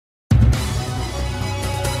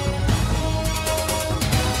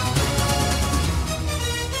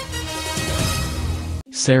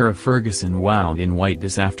Sarah Ferguson wowed in white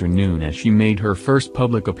this afternoon as she made her first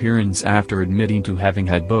public appearance after admitting to having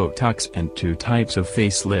had Botox and 2 types of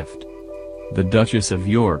facelift. The Duchess of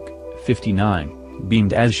York, 59,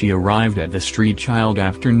 beamed as she arrived at the Street Child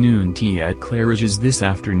afternoon tea at Claridge's this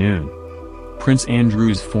afternoon. Prince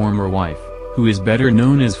Andrew's former wife, who is better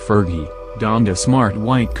known as Fergie, donned a smart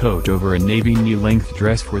white coat over a navy knee-length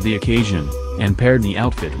dress for the occasion, and paired the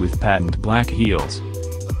outfit with patent black heels.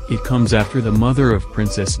 It comes after the mother of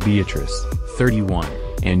Princess Beatrice, 31,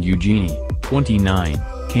 and Eugenie, 29,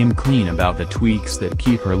 came clean about the tweaks that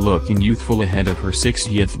keep her looking youthful ahead of her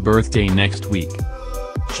 60th birthday next week.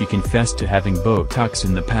 She confessed to having Botox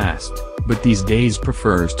in the past, but these days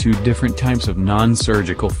prefers 2 different types of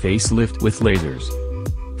non-surgical facelift with lasers.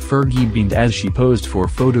 Fergie beamed as she posed for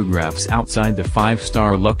photographs outside the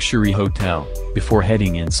 5-star luxury hotel, before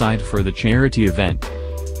heading inside for the charity event.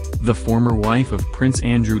 The former wife of Prince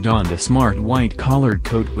Andrew donned a smart white collared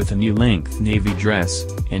coat with a knee-length navy dress,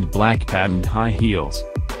 and black patent high heels.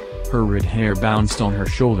 Her red hair bounced on her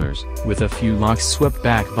shoulders, with a few locks swept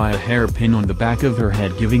back by a hairpin on the back of her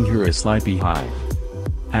head giving her a slight beehive.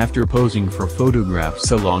 After posing for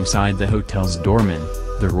photographs alongside the hotel's doorman,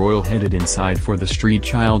 the royal headed inside for the Street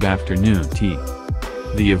Child afternoon tea.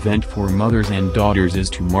 The event for mothers and daughters is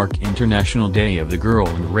to mark International Day of the Girl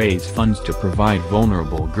and raise funds to provide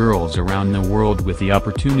vulnerable girls around the world with the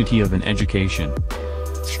opportunity of an education.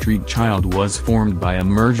 Street Child was formed by a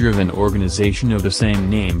merger of an organization of the same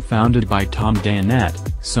name founded by Tom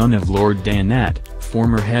Danat, son of Lord Danat,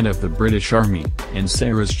 former head of the British Army, and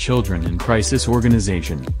Sarah's Children in Crisis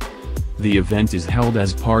organization. The event is held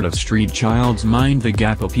as part of Street Child's Mind the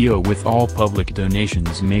Gap appeal, with all public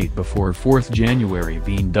donations made before 4th January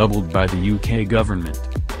being doubled by the UK government.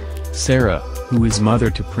 Sarah, who is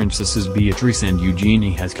mother to Princesses Beatrice and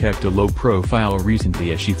Eugenie, has kept a low profile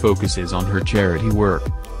recently as she focuses on her charity work.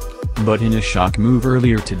 But in a shock move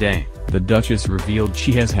earlier today, the Duchess revealed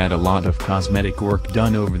she has had a lot of cosmetic work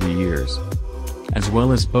done over the years. As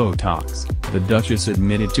well as Botox, the Duchess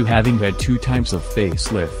admitted to having had 2 types of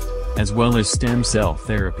facelift, as well as stem cell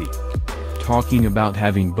therapy. Talking about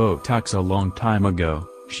having Botox a long time ago,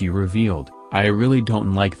 she revealed, "I really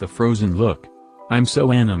don't like the frozen look. I'm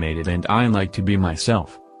so animated and I like to be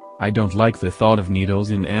myself. I don't like the thought of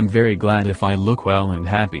needles and am very glad if I look well and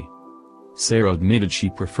happy." Sarah admitted she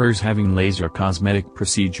prefers having laser cosmetic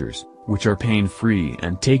procedures, which are pain-free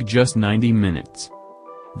and take just 90 minutes.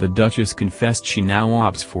 The Duchess confessed she now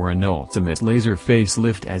opts for an ultimate laser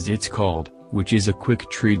facelift, as it's called, which is a quick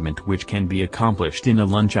treatment which can be accomplished in a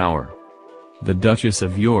lunch hour. The Duchess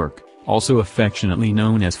of York, also affectionately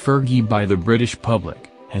known as Fergie by the British public,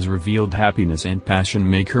 has revealed happiness and passion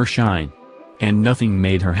make her shine. And nothing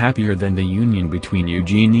made her happier than the union between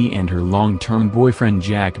Eugenie and her long-term boyfriend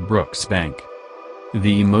Jack Brooksbank.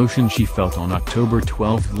 The emotions she felt on October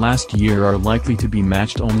 12 last year are likely to be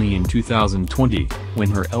matched only in 2020, when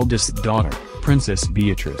her eldest daughter, Princess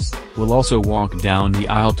Beatrice, will also walk down the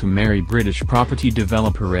aisle to marry British property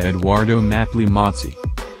developer Edoardo Mappli-Mozzi.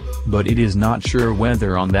 But it is not sure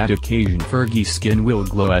whether on that occasion Fergie's skin will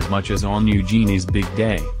glow as much as on Eugenie's big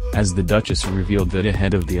day, as the Duchess revealed that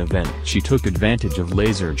ahead of the event she took advantage of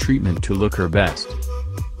laser treatment to look her best.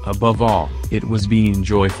 "Above all, it was being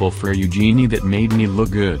joyful for Eugenie that made me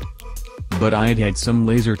look good. But I'd had some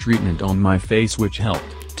laser treatment on my face which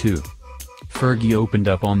helped, too." Fergie opened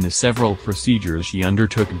up on the several procedures she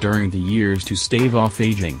undertook during the years to stave off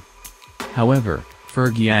aging. However,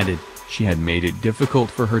 Fergie added, she had made it difficult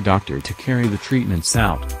for her doctor to carry the treatments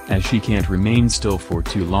out, as she can't remain still for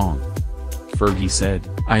too long. Fergie said,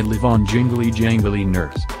 "I live on jingly-jangly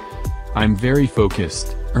nerves. I'm very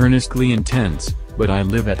focused, earnestly intense, but I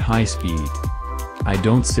live at high speed. I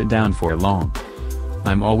don't sit down for long.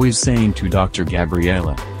 I'm always saying to Dr.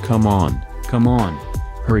 Gabriella, come on,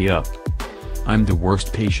 hurry up. I'm the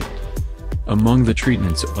worst patient." Among the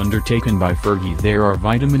treatments undertaken by Fergie there are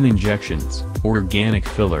vitamin injections, organic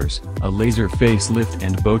fillers, a laser facelift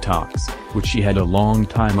and Botox, which she had a long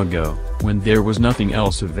time ago, when there was nothing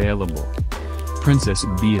else available. Princess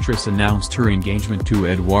Beatrice announced her engagement to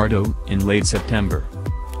Edoardo in late September.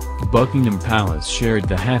 Buckingham Palace shared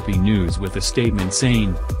the happy news with a statement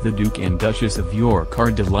saying, "The Duke and Duchess of York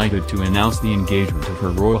are delighted to announce the engagement of Her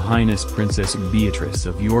Royal Highness Princess Beatrice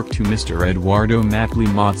of York to Mr. Edoardo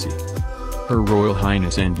Mappli-Mozzi." Her Royal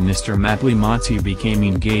Highness and Mr. Mappli-Mozzi became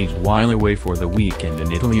engaged while away for the weekend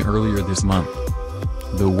in Italy earlier this month.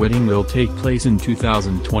 The wedding will take place in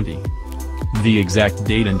 2020. The exact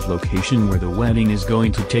date and location where the wedding is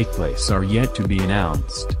going to take place are yet to be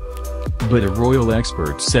announced. But a royal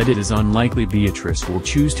expert said it is unlikely Beatrice will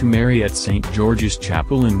choose to marry at St. George's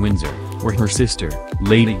Chapel in Windsor. where her sister,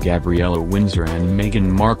 Lady Gabriella Windsor and Meghan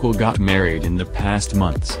Markle got married in the past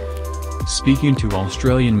months. Speaking to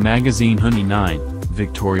Australian magazine Honey 9,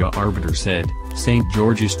 Victoria Arbiter said, "St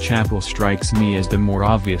George's Chapel strikes me as the more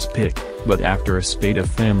obvious pick, but after a spate of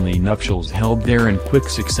family nuptials held there in quick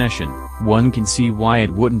succession, one can see why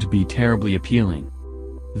it wouldn't be terribly appealing.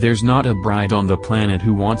 There's not a bride on the planet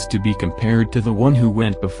who wants to be compared to the one who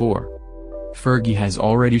went before." Fergie has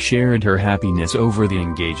already shared her happiness over the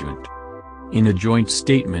engagement. In a joint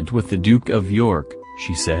statement with the Duke of York,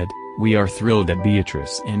 she said, "We are thrilled that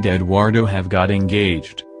Beatrice and Eduardo have got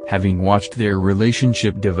engaged, having watched their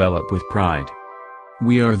relationship develop with pride.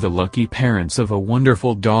 We are the lucky parents of a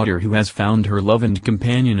wonderful daughter who has found her love and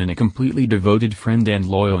companion in a completely devoted friend and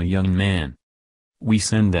loyal young man. We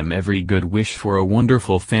send them every good wish for a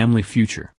wonderful family future."